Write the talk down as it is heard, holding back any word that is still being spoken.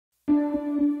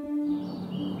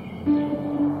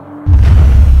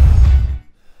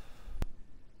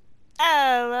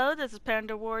This is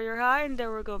Panda Warrior High, and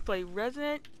then we're gonna play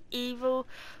Resident Evil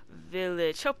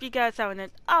Village. Hope you guys having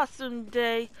an awesome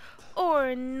day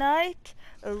or night.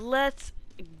 Let's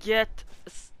get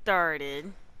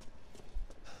started.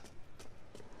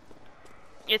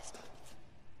 It's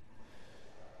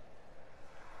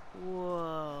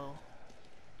whoa.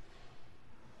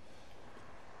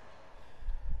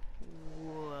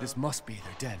 Whoa. This must be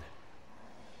their den.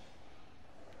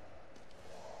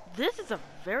 This is a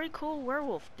very cool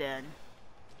werewolf den.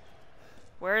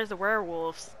 Where is the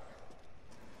werewolves?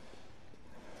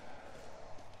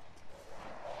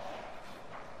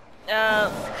 Oh!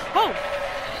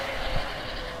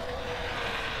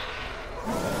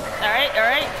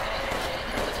 Alright.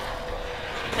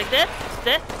 Take this,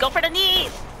 go for the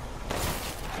knees!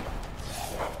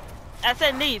 I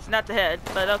said knees, not the head,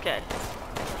 but okay.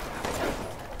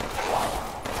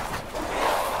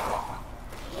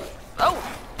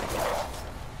 Oh!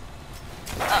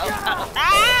 Uh-oh.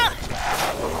 Ah!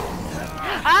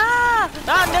 Ah!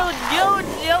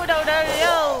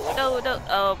 Oh, no.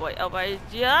 Oh boy.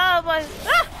 Yeah, boy.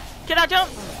 Ah! Can I jump?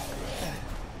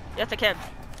 Yes, I can.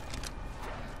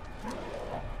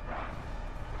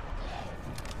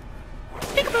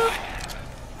 Peekaboo!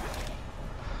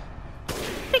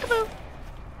 Peekaboo!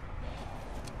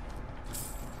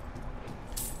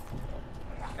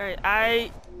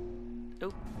 Alright,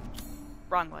 oh,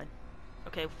 wrong one.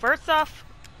 Okay, first off,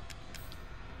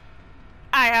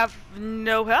 I have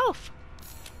no health.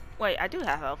 Wait, I do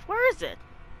have health. Where is it?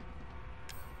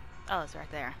 Oh, it's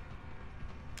right there.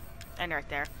 And right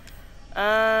there.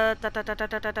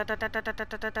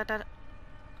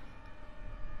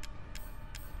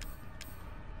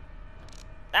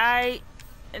 I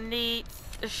need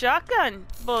shotgun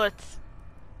bullets.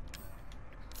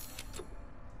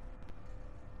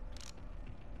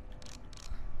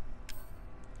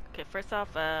 Okay, first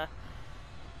off,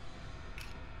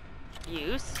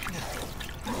 use.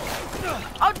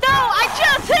 Oh no! I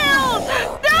just healed!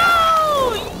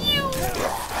 No! You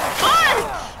what?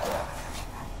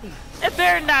 It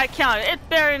better not count. It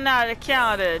better not have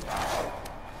counted.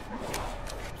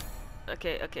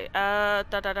 Okay.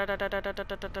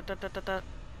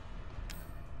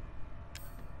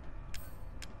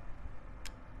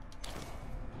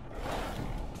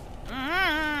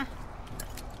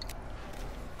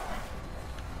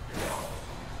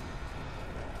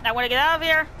 I want to get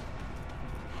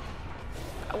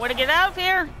out of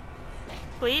here.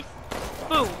 Please.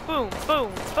 Boom.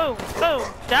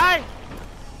 Die.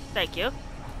 Thank you.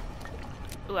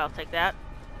 Ooh, I'll take that.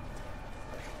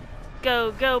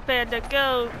 Go, Panda.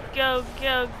 Go.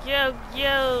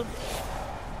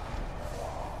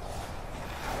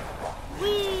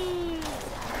 Whee.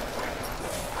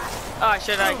 Oh,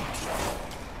 should I?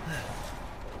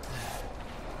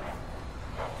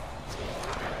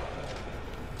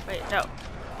 Wait, no.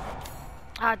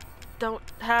 I don't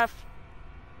have...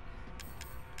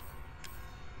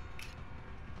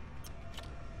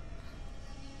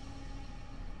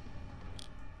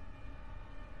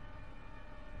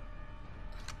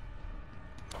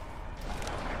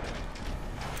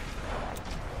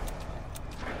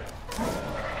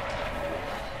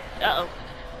 Uh-oh.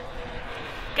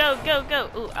 Go.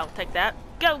 Ooh, I'll take that.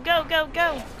 Go.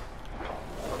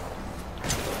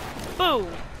 Boom.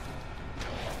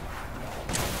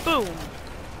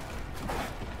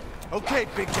 Okay,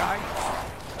 big guy.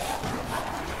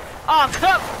 Oh,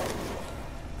 come.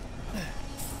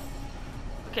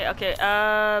 Okay.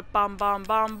 Bomb.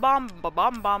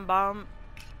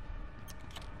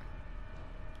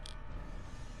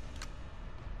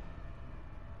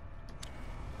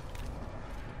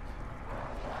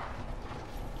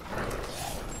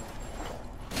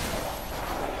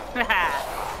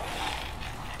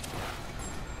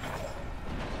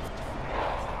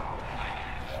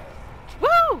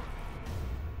 Woo!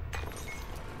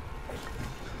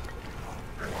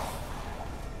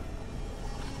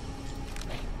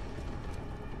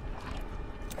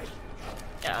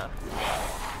 Yeah.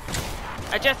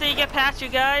 I just need to get past you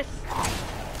guys.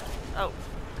 Oh.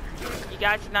 You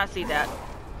guys did not see that.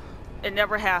 It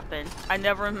never happened. I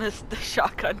never missed the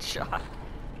shotgun shot.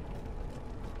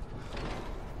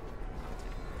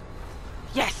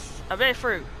 Yes! I made it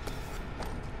through.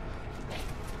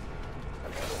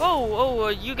 Oh,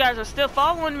 you guys are still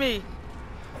following me.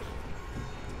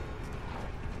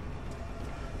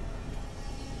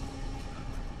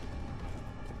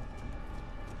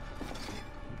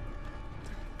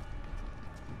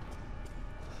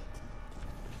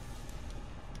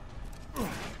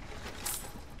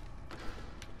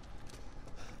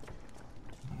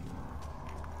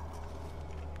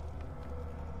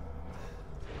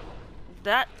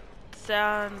 That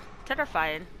sound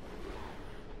terrifying.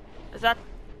 Is that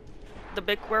the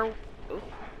big werewolf?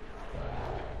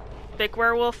 Big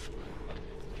werewolf?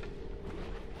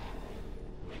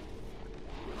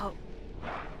 Oh.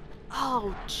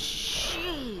 Oh,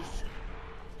 jeez.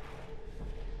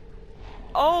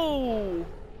 Oh.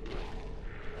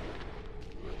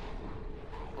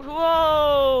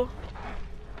 Whoa.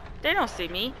 They don't see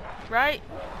me, right?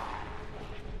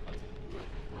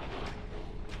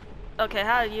 Okay,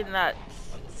 how do you not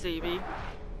see me?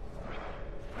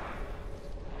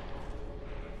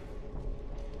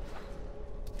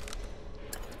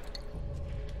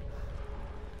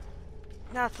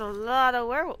 That's a lot of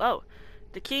werewolf. Oh,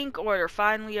 the king order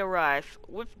finally arrived.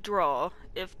 Withdraw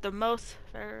if the most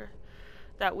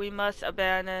that we must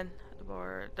abandon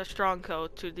or the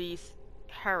stronghold to these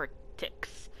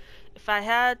heretics. If I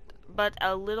had but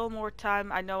a little more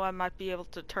time, I know I might be able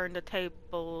to turn the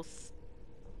tables,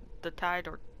 the tide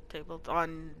or tables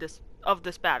on this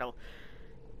battle.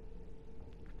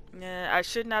 I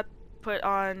should not put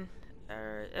on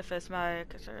if it's my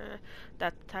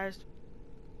that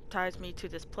ties me to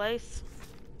this place.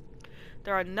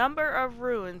 There are a number of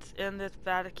ruins in this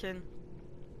Vatican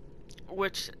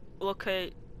which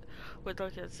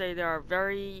say there are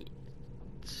very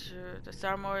the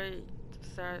ceremony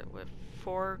with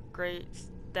 4 great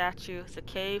statues, a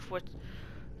cave which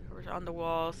was on the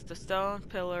walls, the stone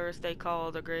pillars they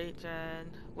call the great,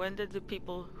 and when did the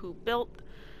people who built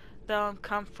them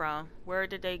come from? Where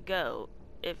did they go?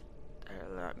 If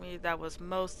that was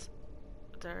most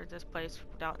this place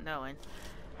without knowing.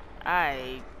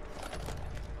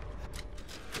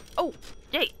 Oh,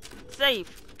 yay!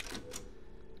 Save!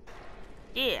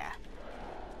 Yeah.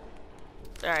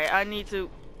 Alright, I need to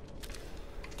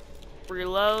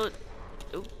reload.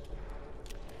 Oop.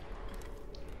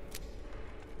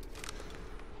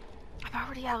 I'm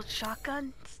already out of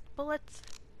shotgun bullets.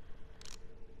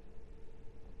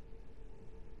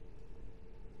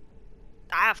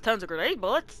 I have tons of grenade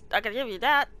bullets. I can give you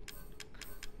that.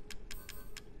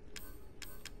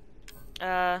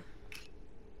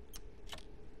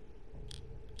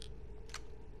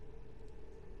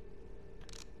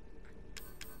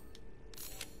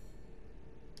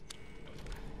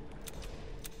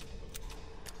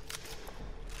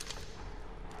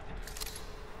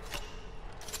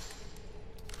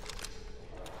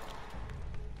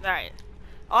 Alright.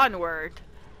 Onward.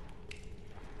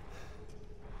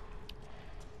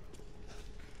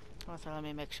 Also, let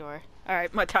me make sure.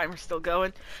 Alright, my timer's still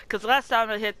going. Because last time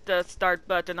I hit the start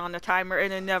button on the timer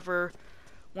and it never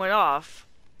went off.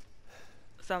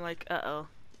 So I'm like, uh-oh.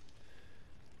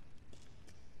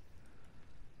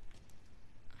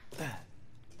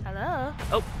 Hello?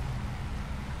 Oh.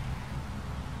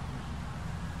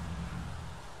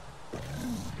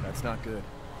 That's not good.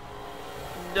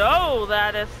 No,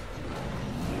 that is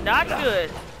not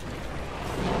good.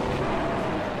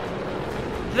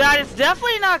 That is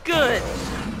definitely not good.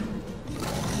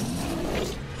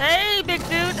 Hey, big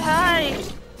dude. Hi.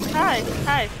 Hi.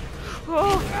 Hi.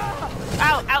 Oh.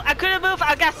 Ow, ow, I couldn't move.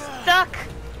 I got stuck.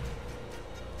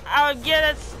 I was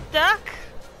getting stuck.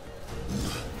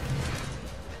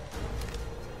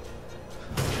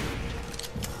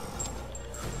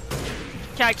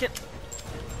 Can I get...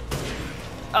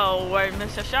 Oh, I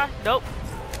missed a shot? Nope.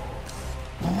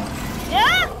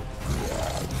 Yeah!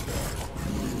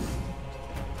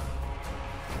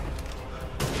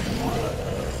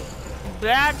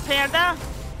 Bad panda?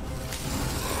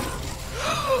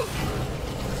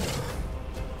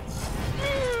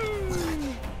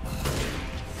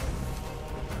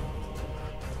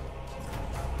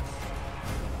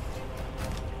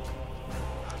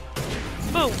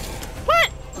 Boom!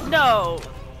 What? No!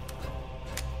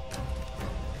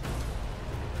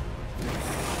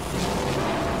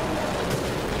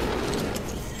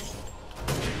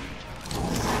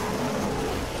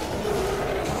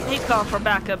 He's calling for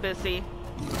backup, is he?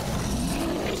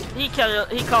 He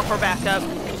called for backup.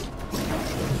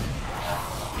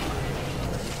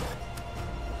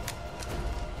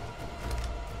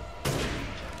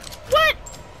 What?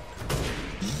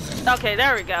 Okay,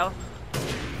 there we go.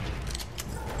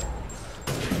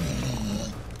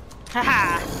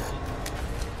 Haha.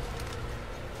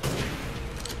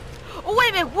 Oh, wait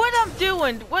a minute, what I'm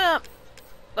doing?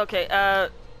 Okay,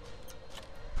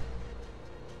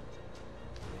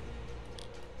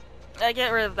 I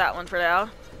get rid of that one for now.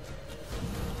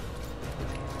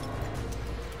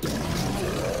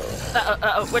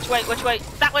 Uh-oh, which way, which way?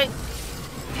 That way!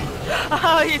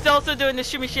 Oh, he's also doing the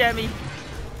shimmy shammy.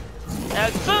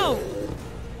 Boom!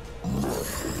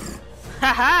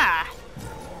 Haha!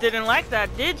 Didn't like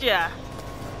that, did ya?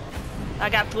 I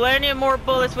got plenty of more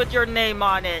bullets with your name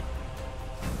on it.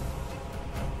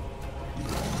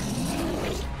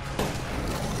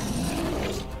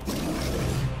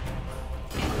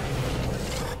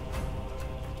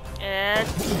 And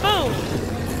boom!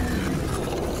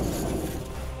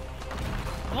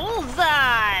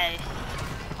 Bullseye!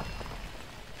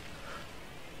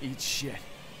 Eat shit.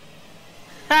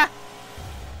 Ha!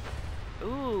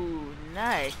 Ooh,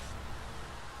 nice.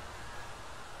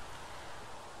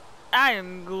 I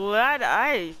am glad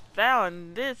I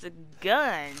found this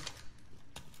gun.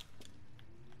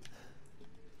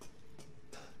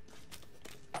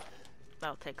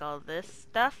 I'll take all this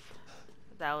stuff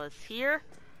that was here.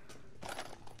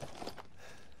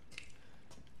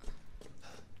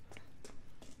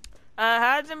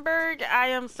 Heisenberg, I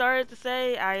am sorry to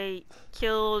say I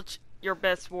killed your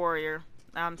best warrior.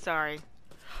 I'm sorry.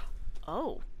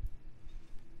 Oh.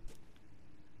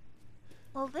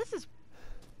 Well, this is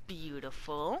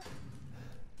beautiful.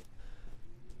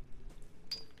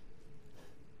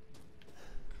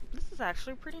 This is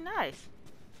actually pretty nice.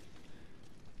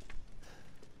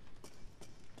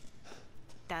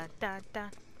 Dun, dun,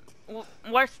 dun.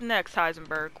 What's next,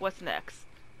 Heisenberg? What's next?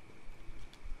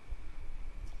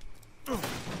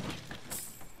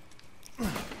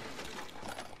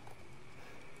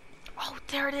 Oh,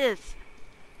 there it is.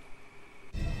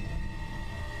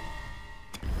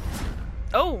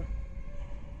 Oh.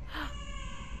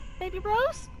 Baby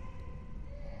Rose?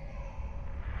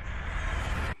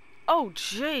 Oh,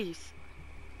 jeez.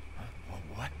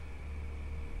 What?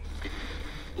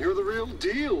 You're the real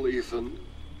deal, Ethan.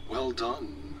 Well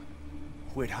done.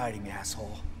 Quit hiding,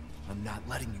 asshole. I'm not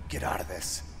letting you get out of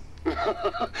this.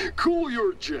 Cool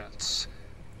your jets.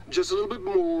 Just a little bit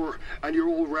more, and you're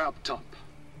all wrapped up.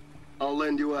 I'll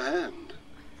lend you a hand.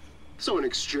 So in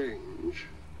exchange...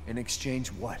 In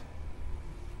exchange what?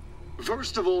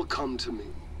 First of all, come to me.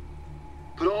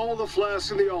 Put all the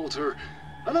flasks in the altar,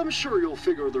 and I'm sure you'll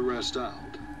figure the rest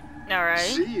out. Alright.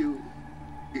 See you,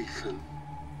 Ethan.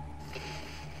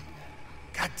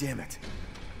 God damn it.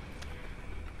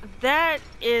 That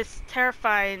is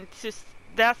terrifying.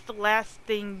 That's the last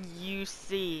thing you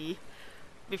see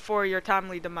before your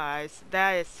timely demise.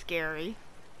 That is scary.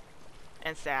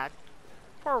 And sad.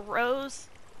 Poor Rose.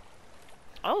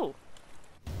 Oh.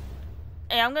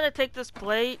 Hey, I'm gonna take this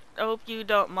plate. I hope you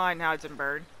don't mind,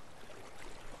 Heisenberg.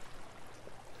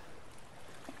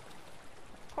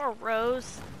 Poor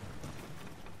Rose.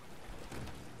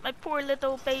 My poor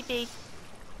little baby.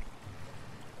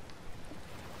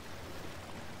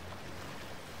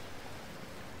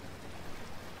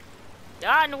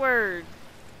 Onward!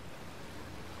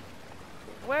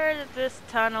 Where this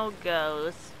tunnel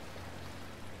goes.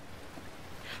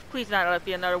 Please not let it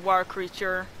be another water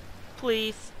creature.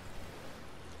 Please.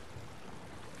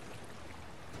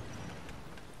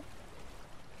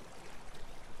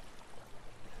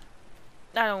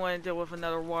 I don't want to deal with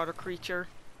another water creature.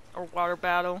 Or water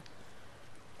battle.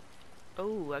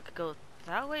 Oh, I could go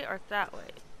that way or that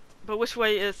way. But which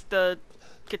way is the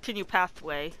continue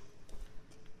pathway?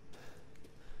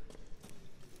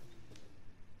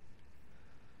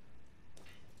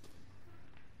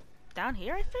 Down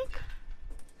here, I think?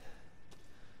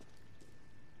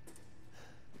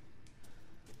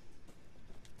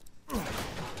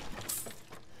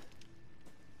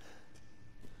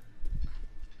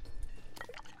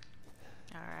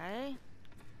 Alright.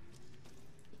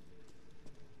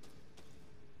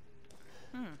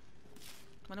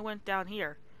 When I went down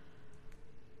here.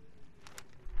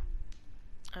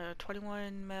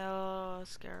 21 mil,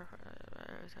 scare,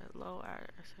 low,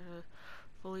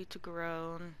 fully to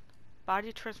grown.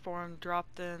 Body transformed,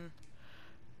 dropped in.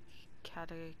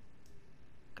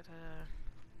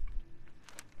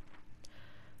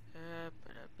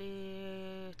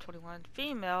 21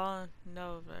 female,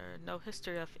 no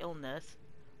history of illness.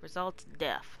 Results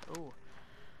death. Ooh.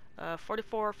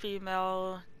 44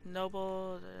 female,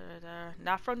 noble,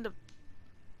 not from the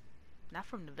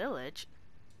village.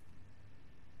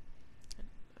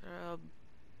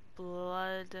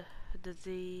 Blood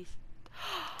disease.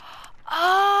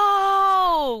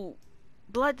 Oh!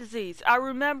 Blood disease. I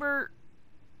remember.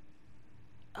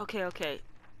 Okay.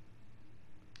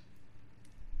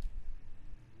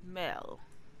 Male.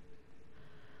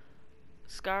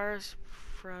 Scars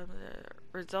from the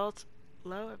results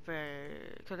low,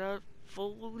 could not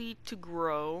fully to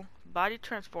grow. Body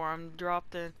transformed,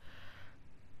 dropped in.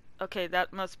 Okay,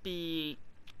 that must be.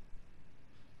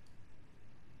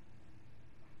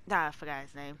 I forgot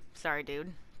his name. Sorry,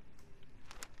 dude.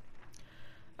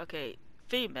 Okay,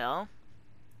 female.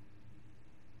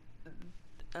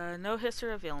 No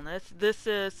history of illness. This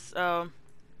is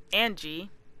Angie.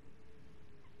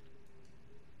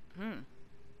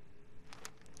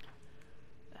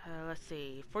 Let's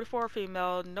see. 44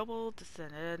 female, noble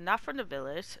descendant, not from the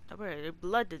village,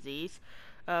 blood disease.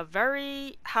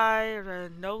 Very high,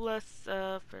 no less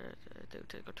to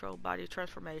control body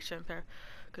transformation,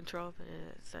 control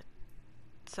set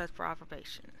for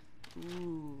observation.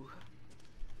 Ooh.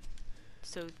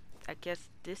 So I guess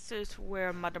this is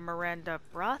where Mother Miranda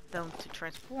brought them to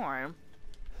transform.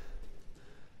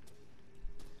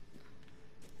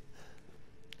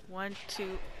 1,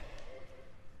 2.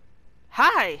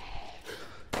 Hi!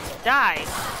 Die!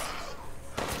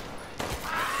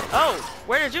 Oh,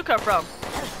 where did you come from?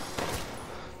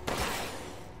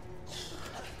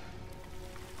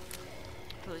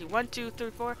 Let's see, 1, 2, 3,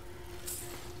 4.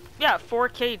 Yeah, 4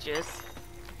 cages.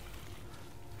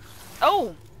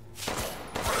 Oh!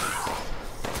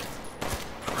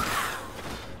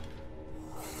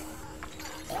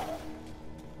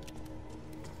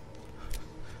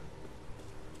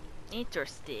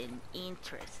 Interesting,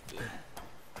 interesting.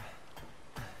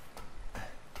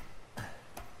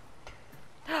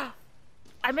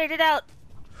 I made it out!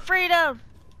 Freedom!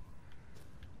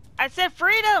 I said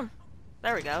freedom!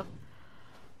 There we go.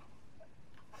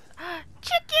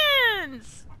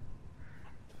 Chickens!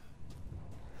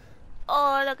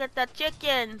 Oh, look at the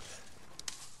chickens!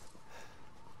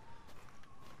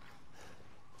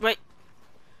 Wait.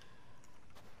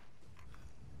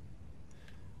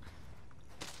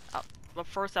 Oh, well,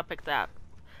 first I'll pick that.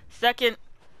 Second,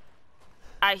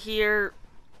 I hear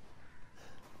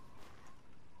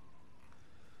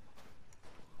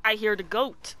the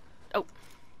goat. Oh.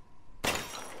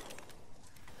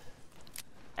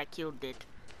 I killed it.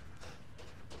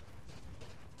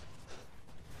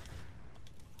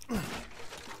 Is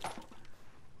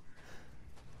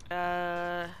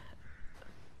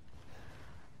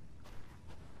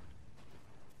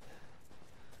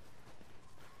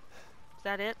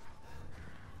that it?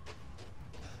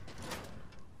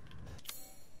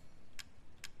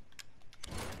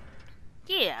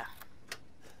 Yeah.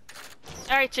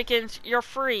 Alright, chickens, you're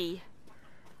free.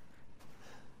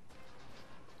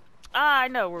 Ah, I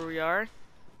know where we are.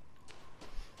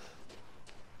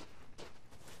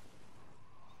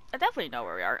 I definitely know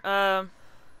where we are. I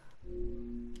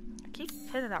keep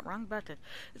hitting that wrong button.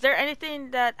 Is there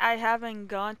anything that I haven't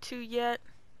gone to yet?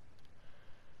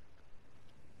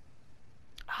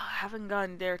 Oh, I haven't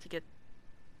gone there to get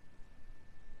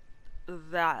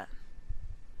that.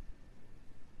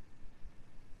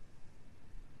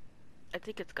 I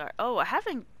think it's got. Oh, I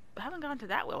haven't gone to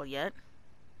that well yet.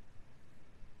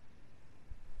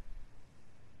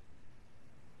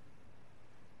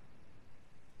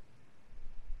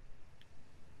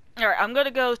 All right, I'm gonna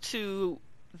go to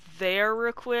there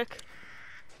real quick.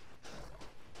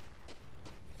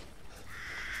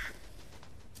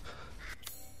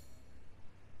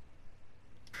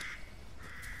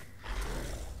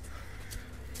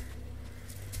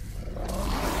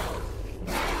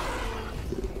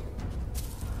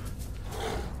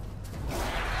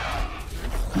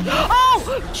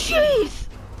 Oh, jeez!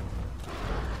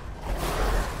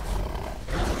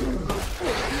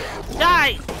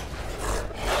 Die!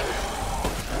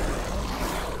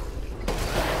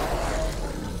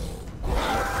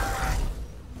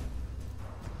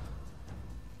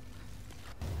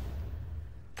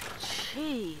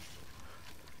 Jeez.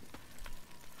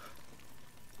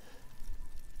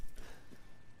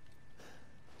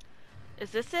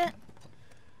 Is this it?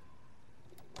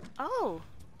 Oh.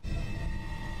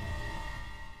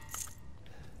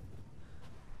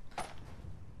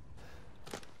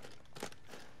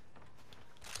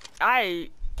 I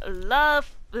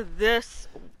love this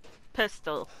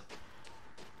pistol.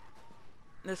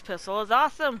 This pistol is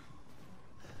awesome.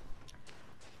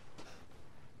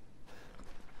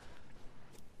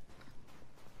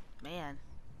 Man.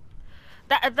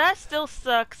 That still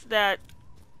sucks that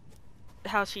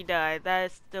how she died. That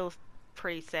is still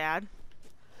pretty sad.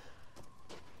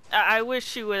 I wish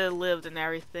she would have lived and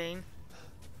everything.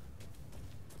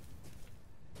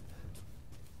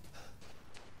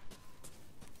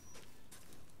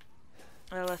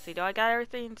 Let's see, do I got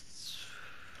everything?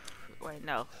 Wait,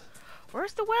 no.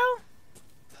 Where's the well?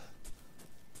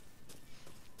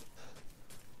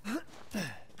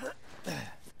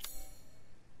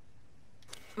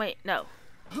 Wait, no.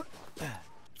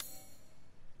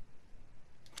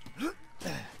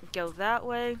 Go that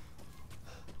way.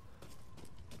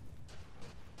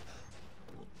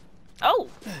 Oh!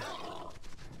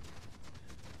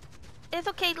 It's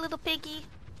okay, little piggy.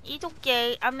 It's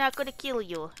okay. I'm not gonna kill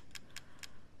you.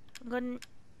 I'm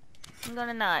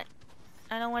gonna not.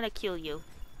 I don't want to kill you.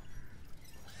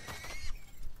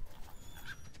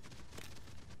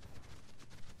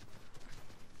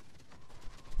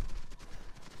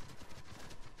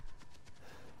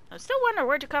 still wondering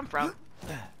where'd you come from.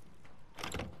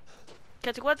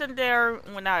 Because it wasn't there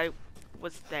when I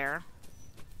was there.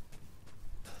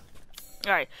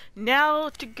 Alright, now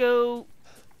to go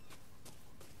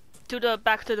to the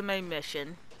back to the main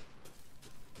mission.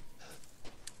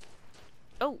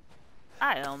 Oh,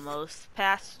 I almost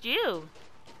passed you.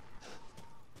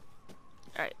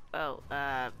 Alright, oh,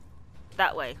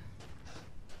 that way.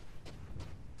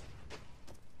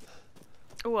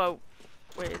 Whoa,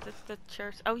 wait, is this the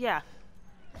church? Oh, yeah.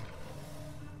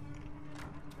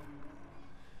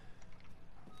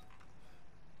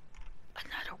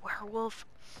 Another werewolf.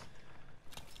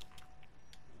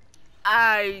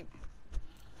 I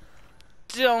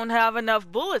don't have enough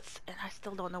bullets, and I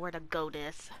still don't know where the goat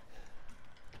is.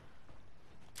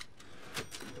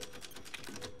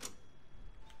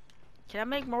 Can I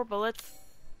make more bullets?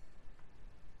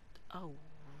 Oh,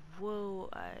 whoa,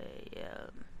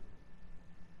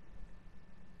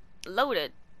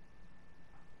 loaded.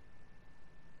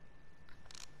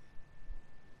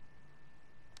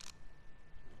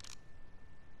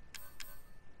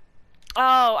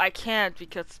 Oh, I can't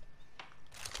because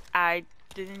I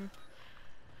didn't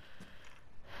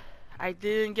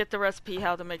get the recipe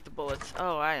how to make the bullets.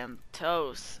 Oh, I am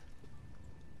toast.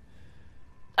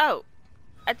 Oh,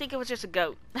 I think it was just a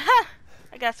goat.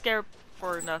 I got scared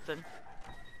for nothing.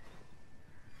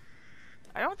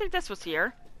 I don't think this was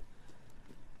here.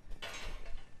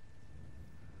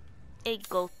 A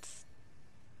goat.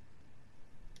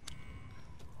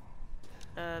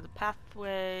 The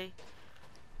pathway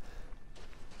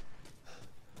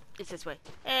is this way.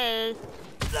 Hey.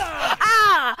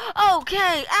 Ah!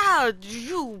 Okay. Ow,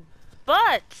 you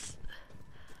butts.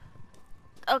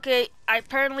 Okay.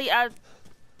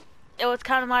 It was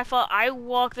kind of my fault. I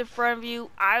walked in front of you.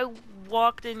 I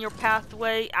walked in your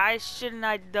pathway. I shouldn't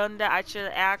have done that. I should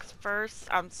have asked first.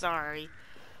 I'm sorry.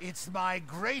 It's my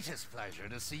greatest pleasure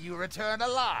to see you return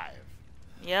alive.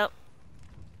 Yep.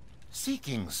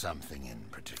 Seeking something in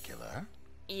particular?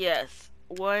 Yes.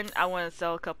 One, I want to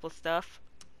sell a couple of stuff.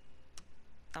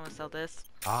 I want to sell this.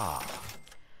 Ah.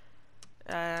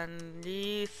 And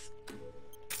these.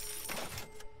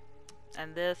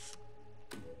 And this.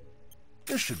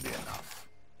 This should be enough.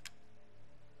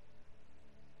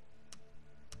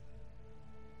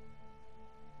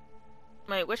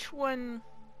 Wait, which one?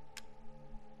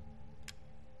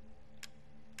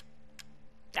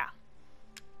 Yeah.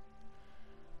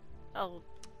 I'll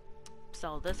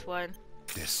sell this one.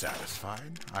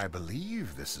 Dissatisfied? I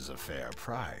believe this is a fair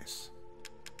price.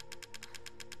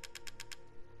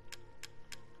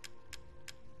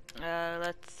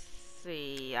 Let's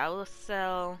see. I will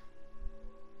sell.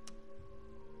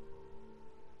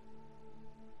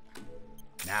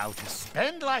 Now to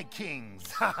spend like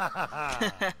kings!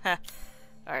 Alright,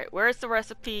 where's the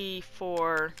recipe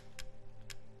for...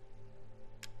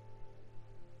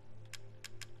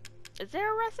 Is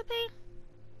there a recipe?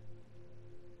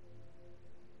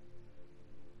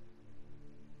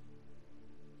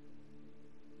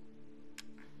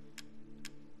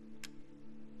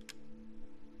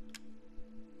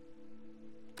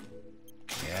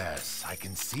 Yes, I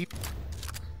can see...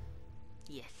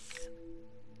 Yes.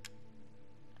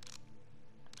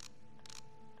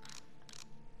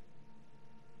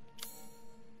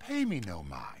 Pay me no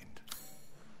mind.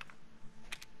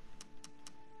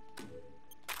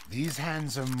 These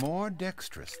hands are more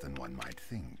dexterous than one might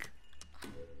think.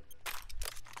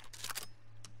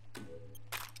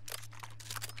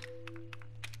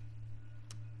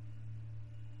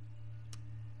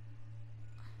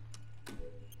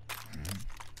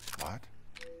 What?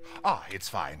 Ah, it's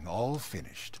fine. All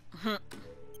finished.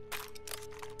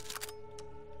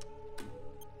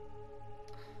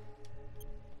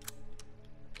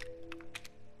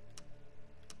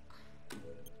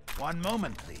 One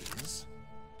moment, please.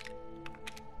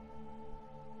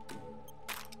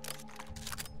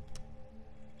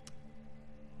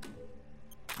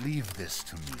 Leave this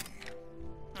to me.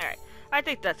 Alright, I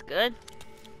think that's good.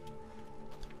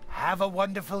 Have a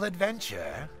wonderful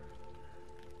adventure.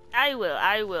 I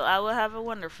will have a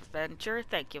wonderful adventure.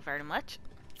 Thank you very much.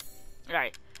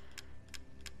 Alright.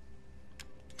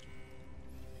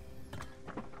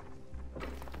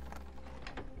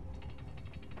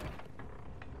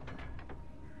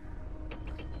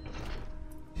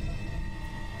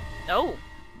 Oh.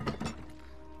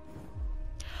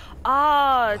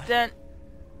 Ah, then...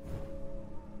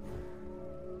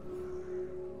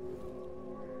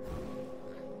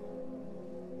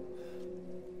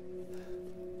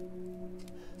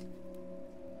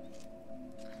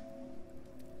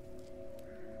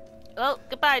 Well,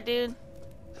 goodbye, dude.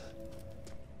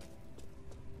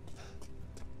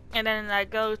 And then I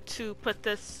go to put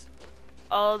this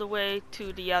all the way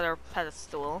to the other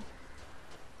pedestal.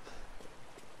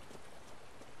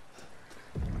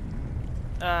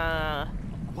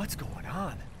 What's going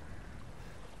on?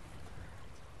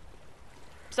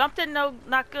 Something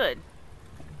not good.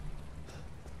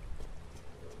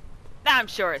 I'm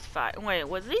sure it's fine. Wait,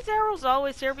 was these arrows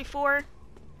always here before?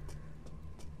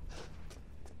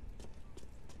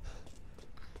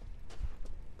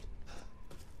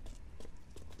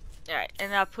 Alright,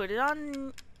 and I'll put it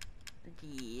on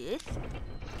this.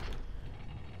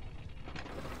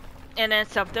 And then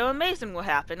something amazing will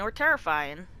happen, or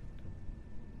terrifying.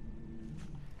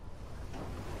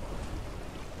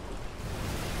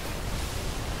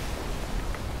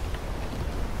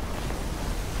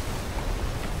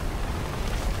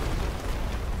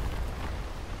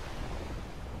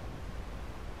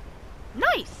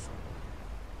 Nice!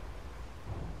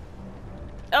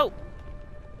 Oh!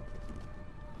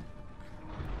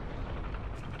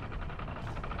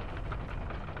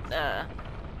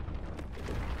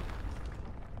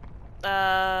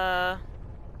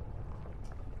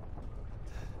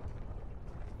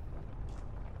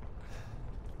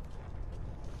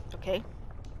 Okay.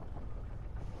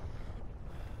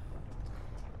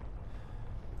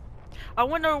 I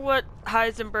wonder what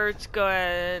Heisenberg's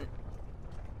going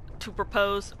to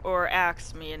propose or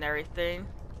ask me and everything.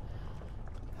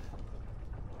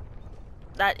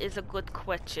 That is a good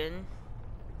question.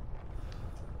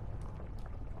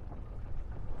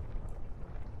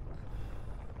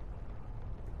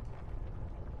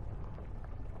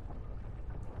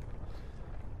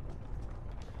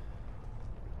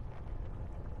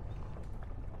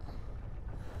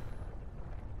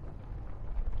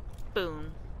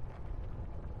 Boom.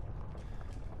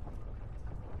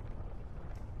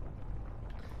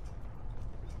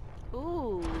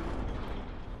 Ooh.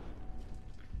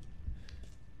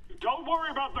 Don't worry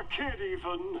about the kid,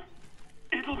 even.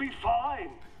 It'll be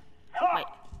fine. Ha!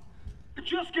 Wait.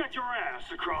 Just get your ass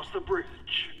across the bridge.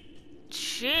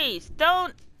 Jeez,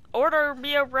 don't order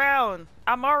me around.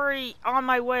 I'm already on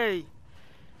my way.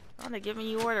 I want to give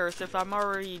me orders if I'm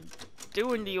already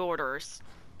doing the orders.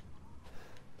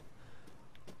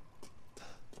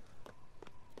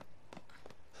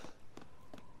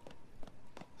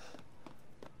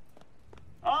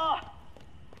 Ah!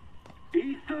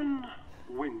 Ethan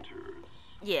Winters.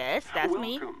 Yes, that's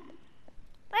me. Welcome.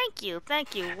 Thank you,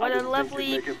 thank you. What I a didn't think lovely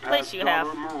you'd make it place past you have.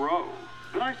 Moreau,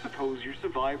 but I suppose you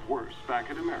survived worse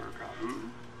back in America, hmm?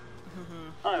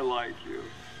 I like you.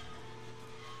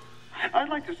 I'd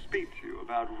like to speak to you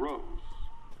about Rose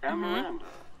and Miranda.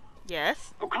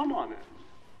 Yes. Oh, come on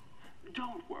in.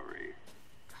 Don't worry.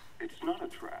 It's not a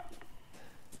trap.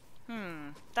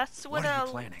 That's What what are a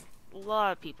you planning?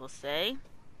 lot of people say.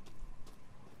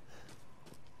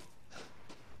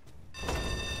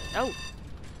 Oh.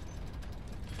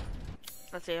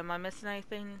 Let's see, am I missing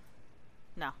anything?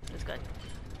 No, it's good.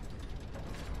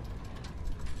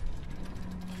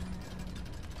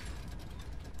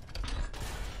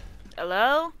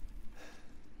 Hello?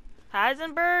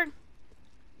 Heisenberg?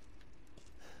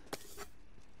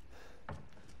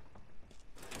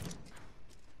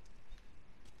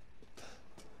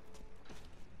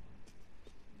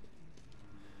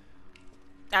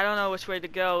 I don't know which way to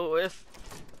go if...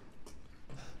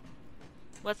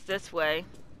 What's this way?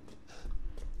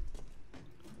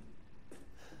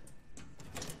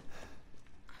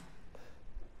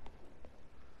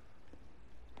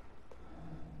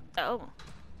 Oh.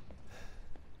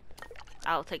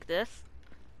 I'll take this.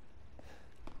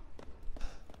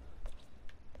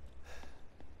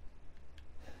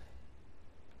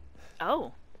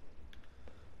 Oh.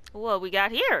 What we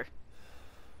got here?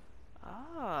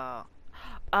 Oh.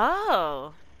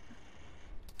 Oh.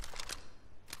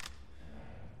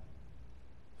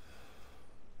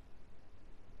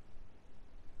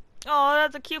 Oh,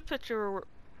 that's a cute picture.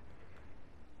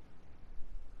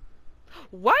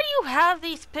 Why do you have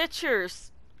these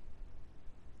pictures?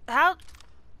 How?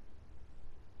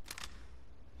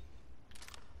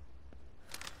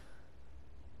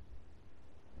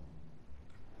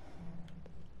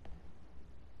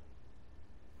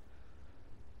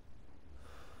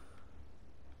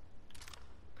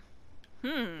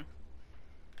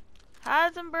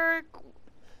 Heisenberg,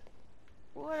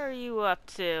 what are you up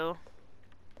to?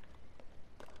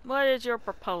 What is your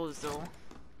proposal?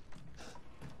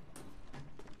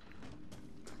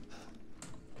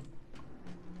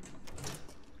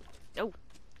 Oh.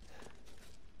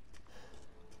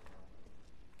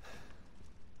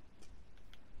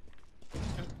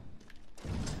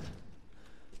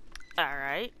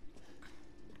 Alright.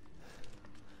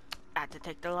 I have to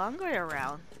take the long way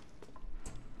around.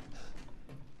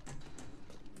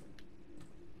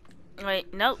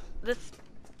 Wait, no, this...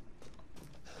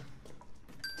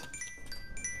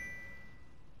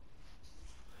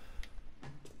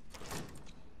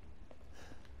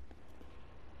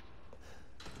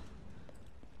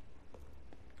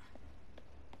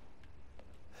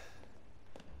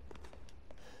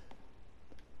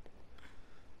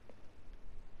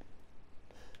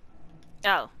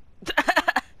 Oh.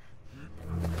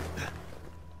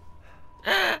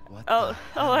 What Oh,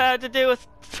 all I had to do was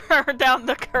turn down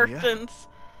the curtains.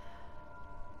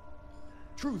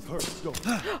 Truth hurts, don't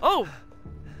Oh!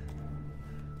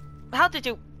 How did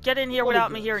you get in here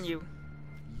without me hearing you?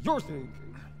 You're thinking,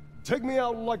 take me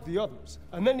out like the others,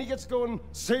 and then he gets to go and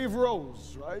save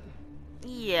Rose, right?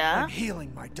 Yeah. I'm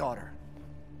healing my daughter.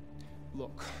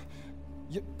 Look,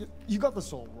 you got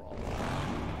this all wrong.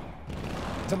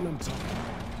 Tell me.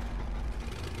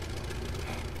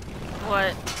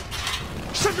 What?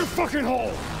 Shut your fucking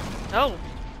hole! Oh.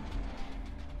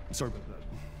 Sorry about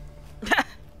that.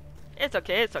 It's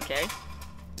okay, it's okay.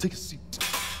 Take a seat.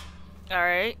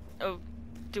 Alright. Oh,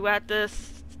 do I have to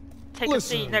take a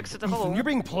seat next to the Ethan, hole? you're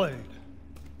being played.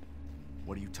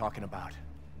 What are you talking about?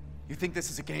 You think this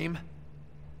is a game?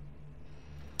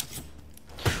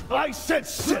 I said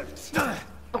sit!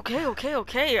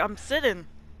 Okay, I'm sitting.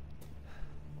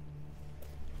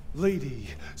 Lady,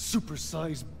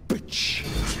 supersized bitch.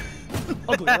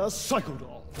 Ugly ass psycho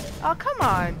doll. Oh, come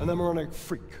on. An emeronic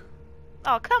freak.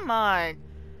 Oh, come on.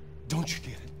 Don't you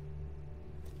get it?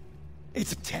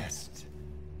 It's a test.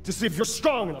 To see if you're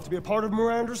strong enough to be a part of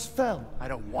Miranda's family. I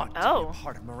don't want to be Oh. a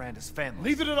part of Miranda's family.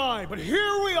 Neither did I, but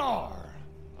here we are.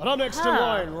 And I'm next in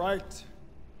line, right?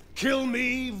 Kill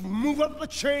me, move up the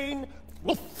chain.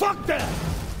 Well, fuck that!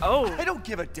 Oh. I don't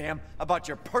give a damn about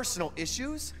your personal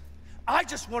issues. I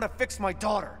just want to fix my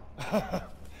daughter.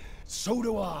 So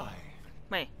do I.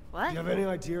 Wait, Do what? you have any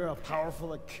idea how powerful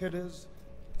that kid is?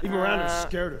 Even Miranda's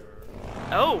scared of her.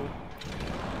 Oh.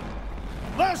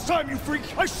 Last time, you freak,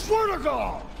 I swear to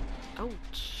God! Oh,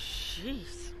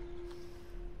 jeez.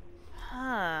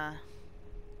 Huh.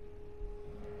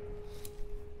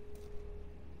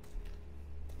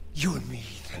 You and me,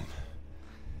 Ethan.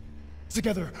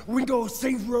 Together, we can go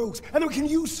save Rose, and then we can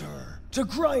use her to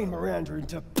grind Miranda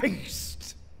into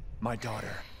paste. My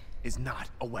daughter is not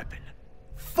a weapon.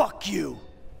 Fuck you!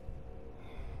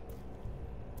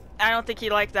 I don't think he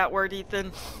liked that word,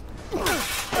 Ethan.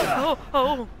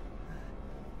 Oh.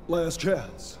 Last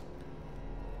chance.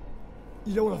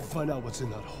 You don't want to find out what's in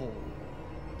that hole.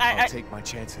 I'll take my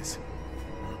chances.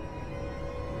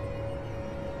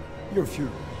 You're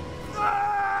futile.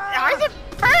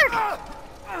 Heisenberg!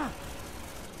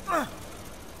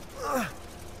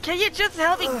 Can you just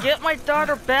help me get my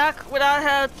daughter back without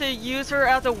having to use her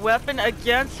as a weapon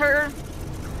against her?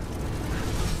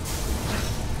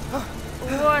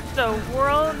 What the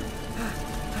world?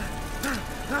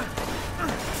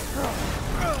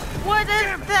 What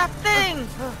is that thing?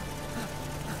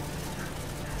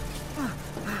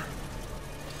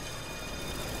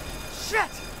 Shit!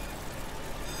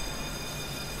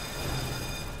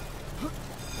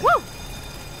 Woo!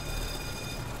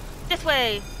 This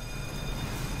way.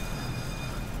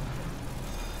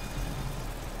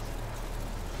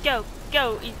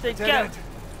 Go, Ethan, go. Dead end.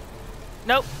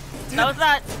 Nope. No, it's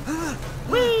not.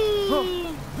 Whee!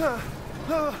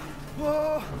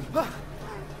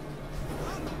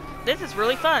 This is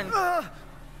really fun.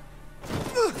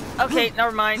 Okay,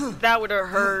 never mind. That would have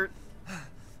hurt.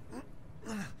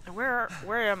 Where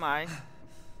am I?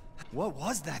 What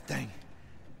was that thing?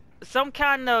 Some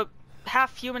kind of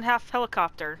half human, half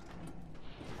helicopter.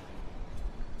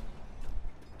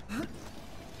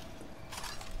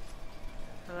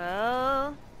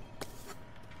 Hello?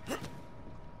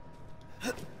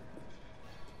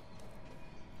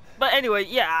 But anyway,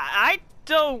 yeah, I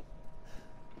don't...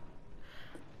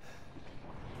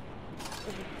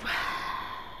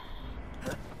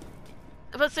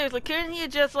 But seriously, couldn't he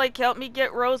just, like, help me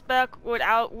get Rose back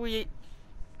without we...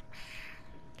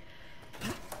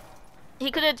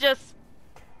 He could have just...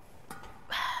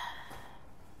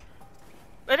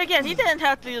 But again, he didn't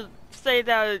have to say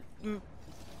that...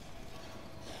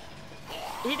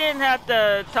 He didn't have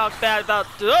to talk bad about,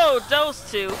 oh, those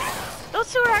two.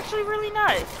 Those two are actually really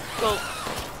nice. Well,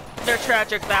 their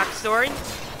tragic backstory.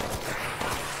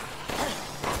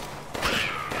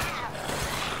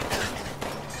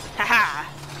 Haha.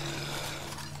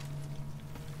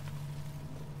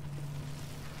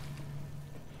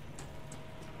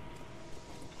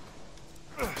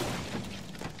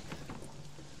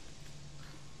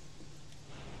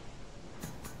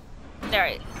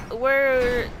 Alright,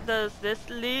 where does this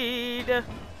lead?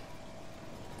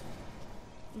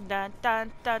 dun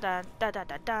dun dun dun dun dun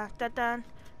dun dun dun dun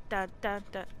dun dun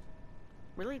dun.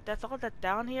 Really? That's all that's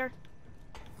down here?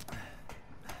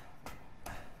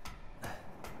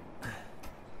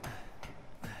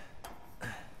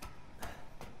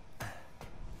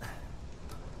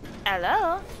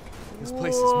 Hello? This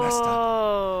place is messed up.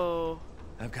 Whoa.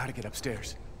 I've got to get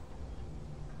upstairs.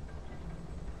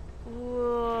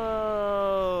 Whoa.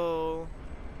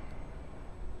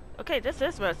 Okay, this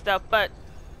is messed up, but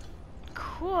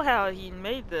cool how he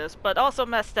made this, but also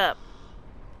messed up.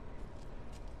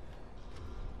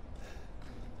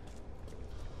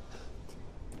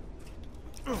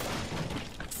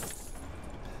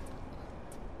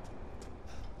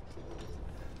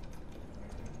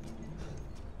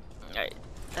 Alright.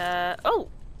 Oh!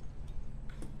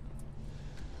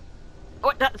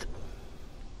 What? That's...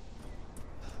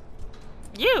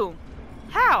 You!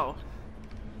 How?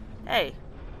 Hey.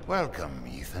 Welcome,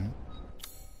 Ethan.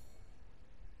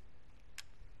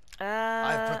 Uh...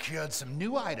 I've procured some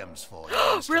new items for you,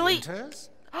 Mr. Really? Winters.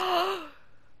 Oh,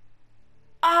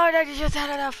 I just had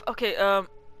enough. Okay, why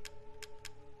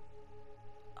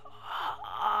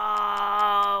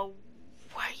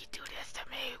you do this to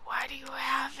me? Why do you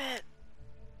have it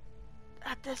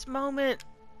at this moment?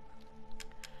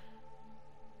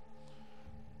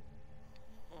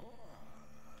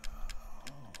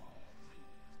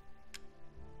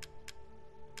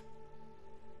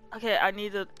 Okay, I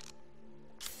need to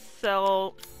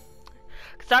sell,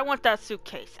 because I want that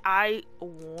suitcase. I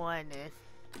want it.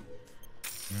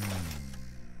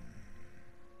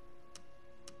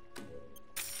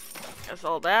 That's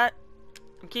all that.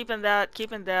 I'm keeping that,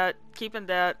 keeping that, keeping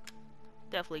that.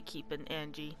 Definitely keeping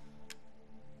Angie.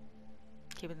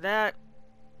 Keeping that.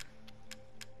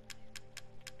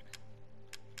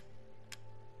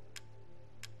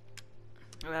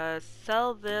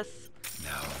 Sell this.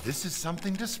 Now, this is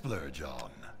something to splurge on.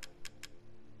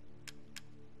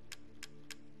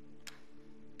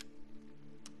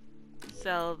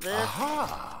 Sell this.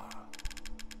 Aha!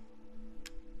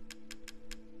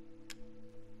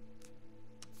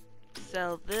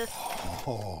 Sell this.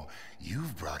 Oh,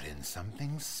 you've brought in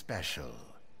something special.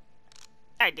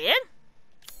 I did?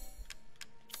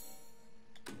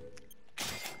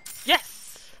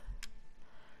 Yes!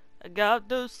 I got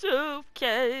the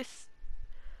suitcase.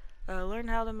 I learned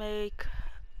how to make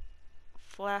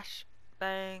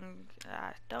flashbang.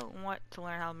 I don't want to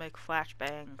learn how to make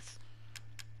flashbangs.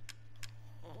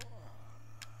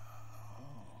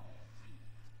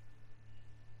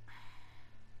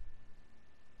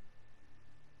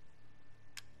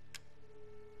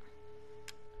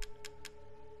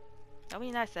 That'd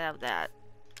be nice to have that.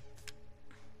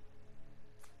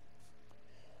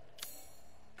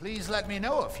 Please let me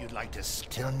know if you'd like to.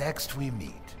 Till next we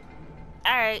meet.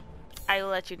 Alright, I will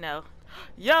let you know.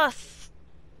 Yes!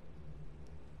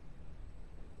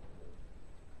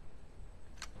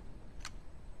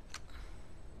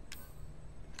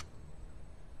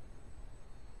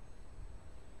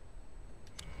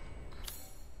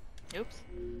 Oops.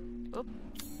 Oop.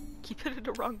 Keep hitting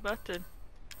the wrong button.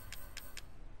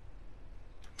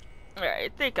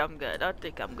 Alright, I think I'm good. I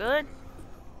think I'm good.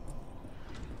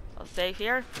 I'll save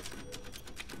here.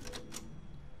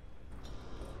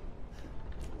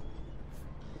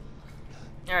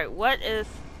 Alright, what is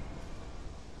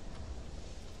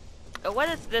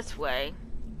this way?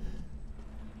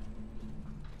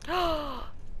 Oh!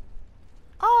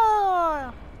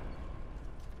 Oh!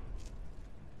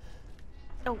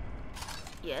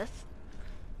 Yes.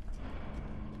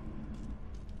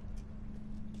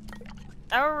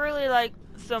 I would really like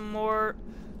some more.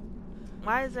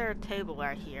 Why is there a table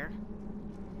right here?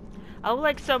 I would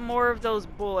like some more of those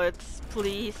bullets,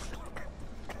 please.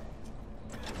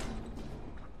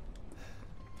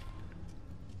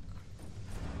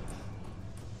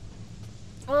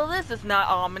 Well, this is not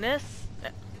ominous.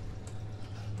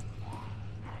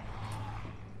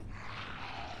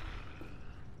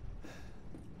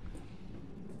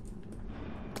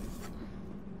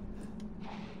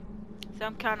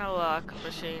 Some kind of lock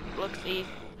machine.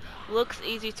 Looks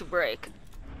easy to break.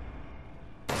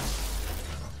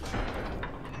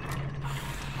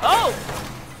 Oh!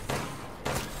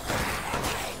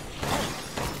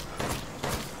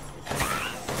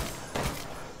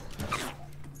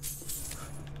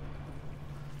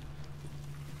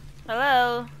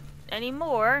 Hello? Any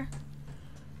more?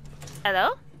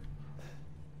 Hello?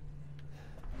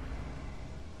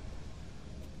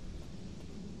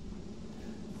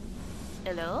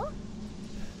 Hello?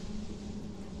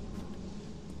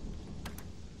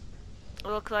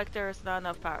 Looks like there's not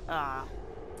enough power. Ah.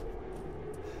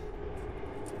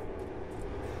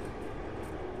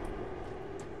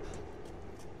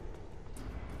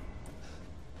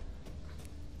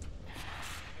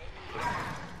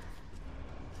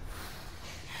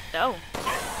 No.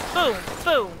 Boom,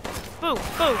 boom, boom,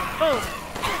 boom, boom.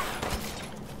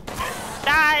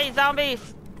 Die,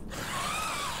 zombies!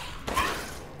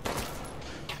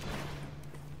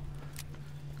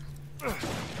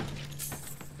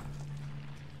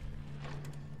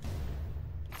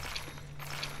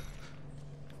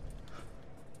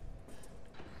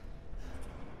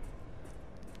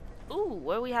 Ooh,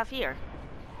 what do we have here?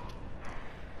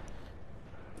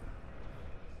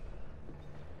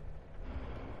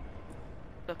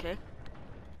 Okay.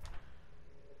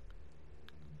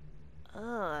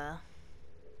 I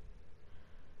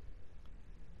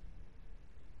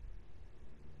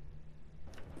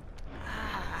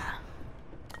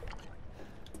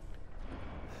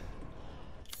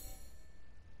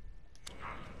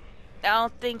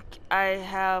don't think I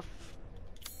have.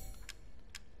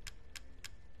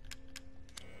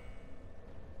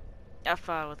 I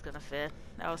thought it was gonna fit.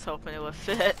 I was hoping it would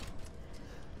fit.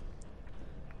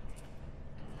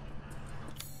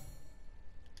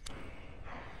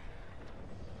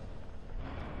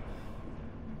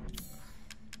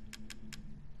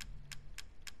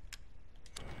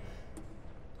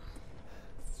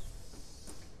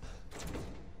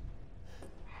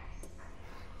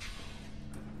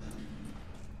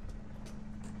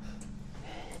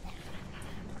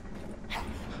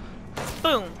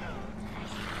 Boom!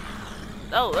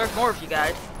 Oh, there's more of you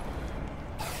guys.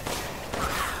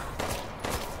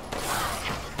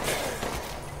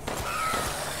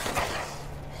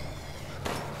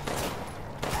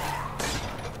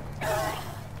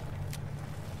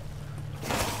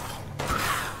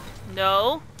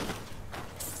 No.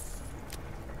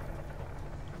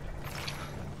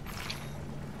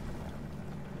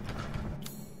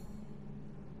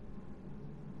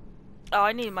 Oh,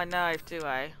 I need my knife, do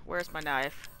I? Where's my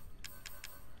knife?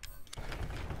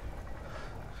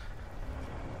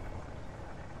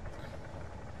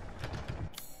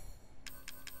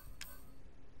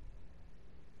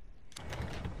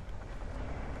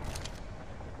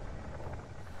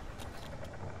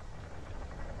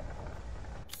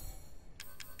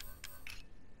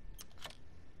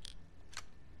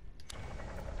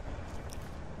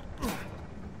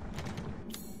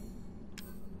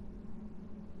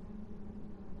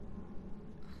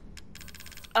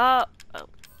 Oh.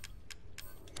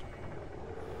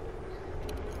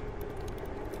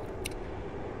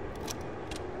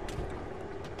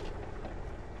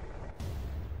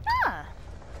 Ah.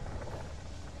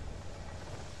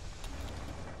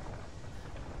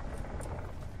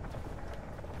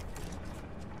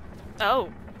 Oh.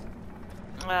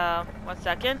 1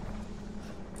 second.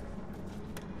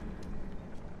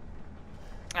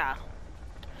 Ah.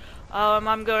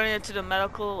 I'm going into the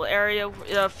medical area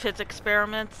of his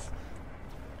experiments.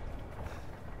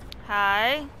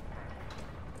 Hi.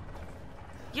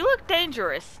 You look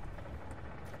dangerous.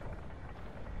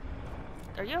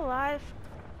 Are you alive?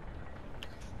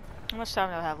 How much time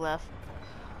do I have left?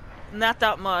 Not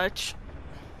that much.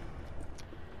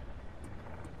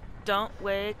 Don't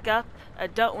wake up.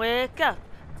 Don't wake up.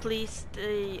 Please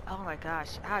stay. Oh my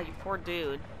gosh. Ah, you poor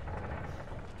dude.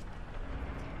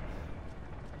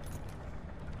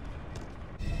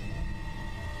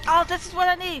 Oh, this is what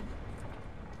I need.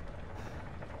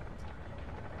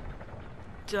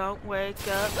 Don't wake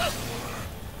up.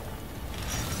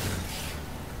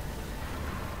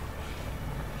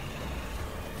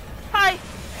 Hi.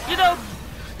 You know.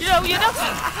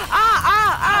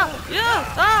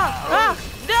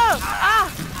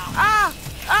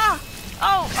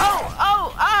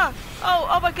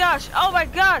 Oh my gosh. Oh my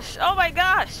gosh. Oh my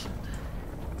gosh.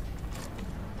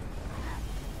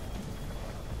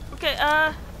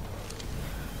 Okay,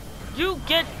 you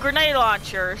get grenade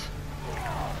launchers.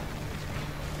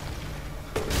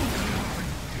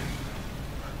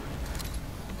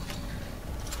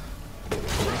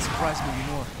 That surprised me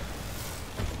more.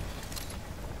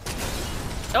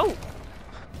 Oh.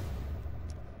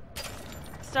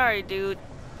 Sorry, dude.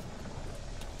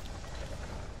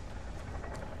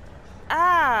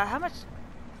 Ah, how much?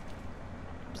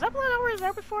 Was that blood over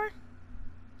there before?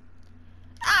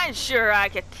 I'm sure I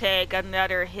could take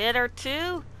another hit or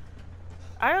two.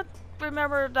 I don't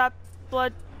remember that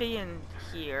blood being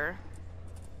here.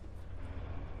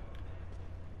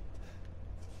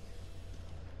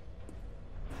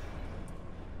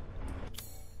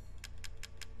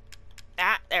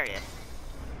 Ah, there he is.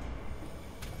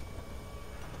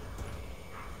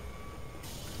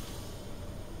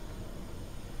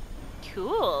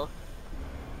 Cool.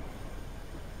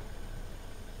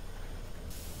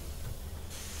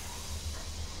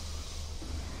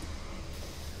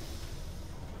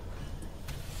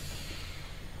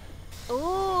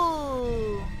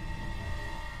 Ooh. 'Cause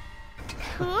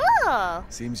cool.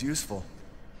 Seems useful.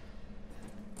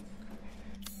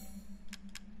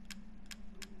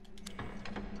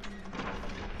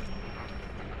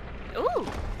 Ooh.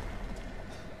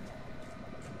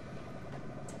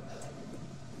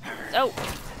 Oh.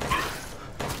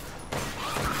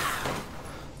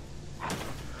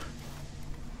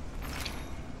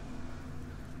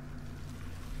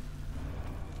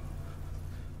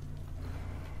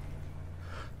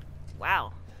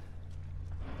 Wow.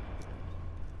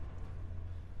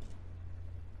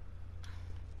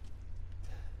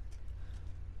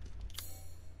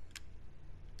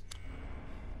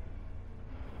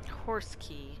 Horse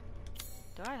key.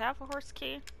 Do I have a horse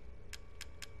key?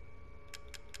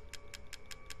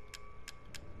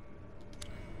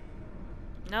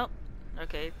 Nope.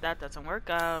 Okay, that doesn't work.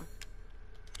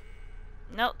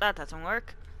 Nope, that doesn't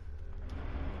work.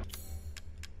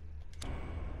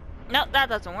 Nope, that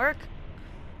doesn't work.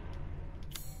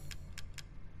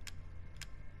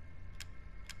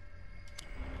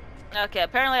 Okay,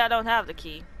 apparently I don't have the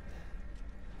key.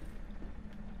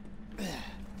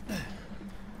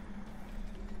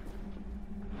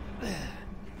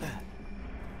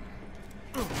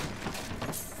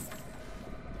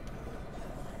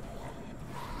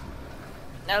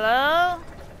 Hello?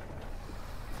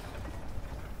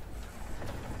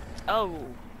 Oh.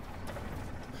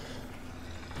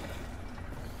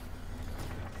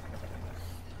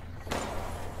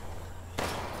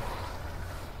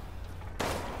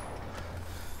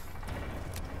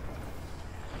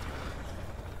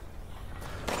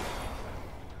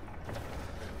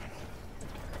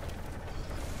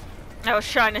 I was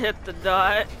trying to hit the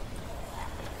dot.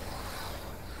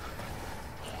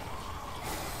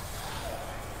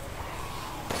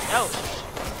 Oh.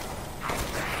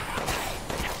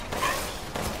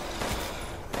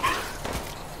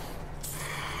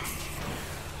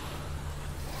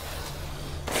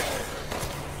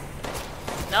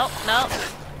 Nope, nope.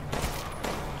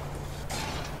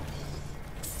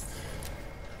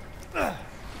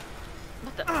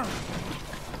 What the? Oh.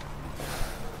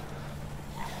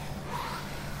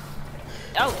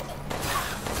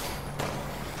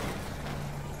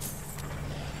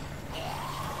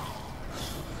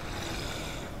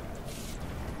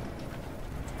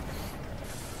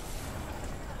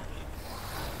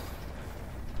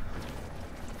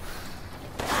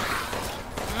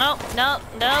 No, no,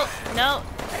 no, no.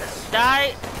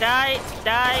 Die, die,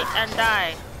 die, and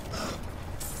die.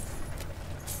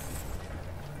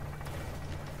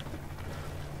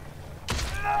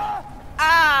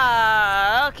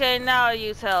 Ah, okay, now I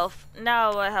use health.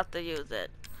 Now I have to use it.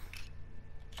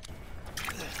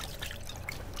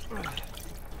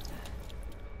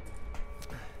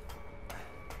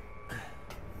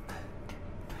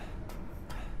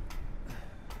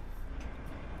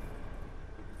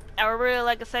 I would really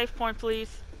like a save point,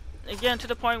 please. Again, to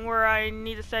the point where I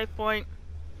need a save point.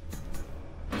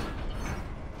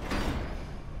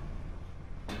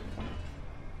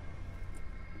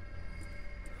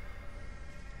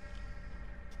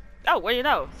 Oh, well, you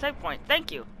know, save point.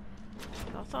 Thank you.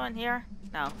 Also in here?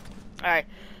 No. Alright.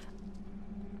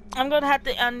 I'm gonna have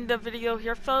to end the video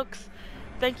here, folks.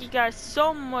 Thank you guys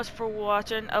so much for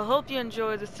watching. I hope you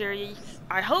enjoyed the series.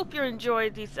 I hope you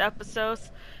enjoyed these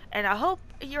episodes. And I hope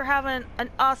you're having an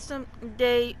awesome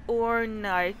day or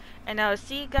night. And I'll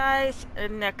see you guys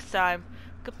next time.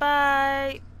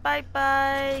 Goodbye.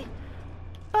 Bye-bye.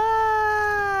 Bye.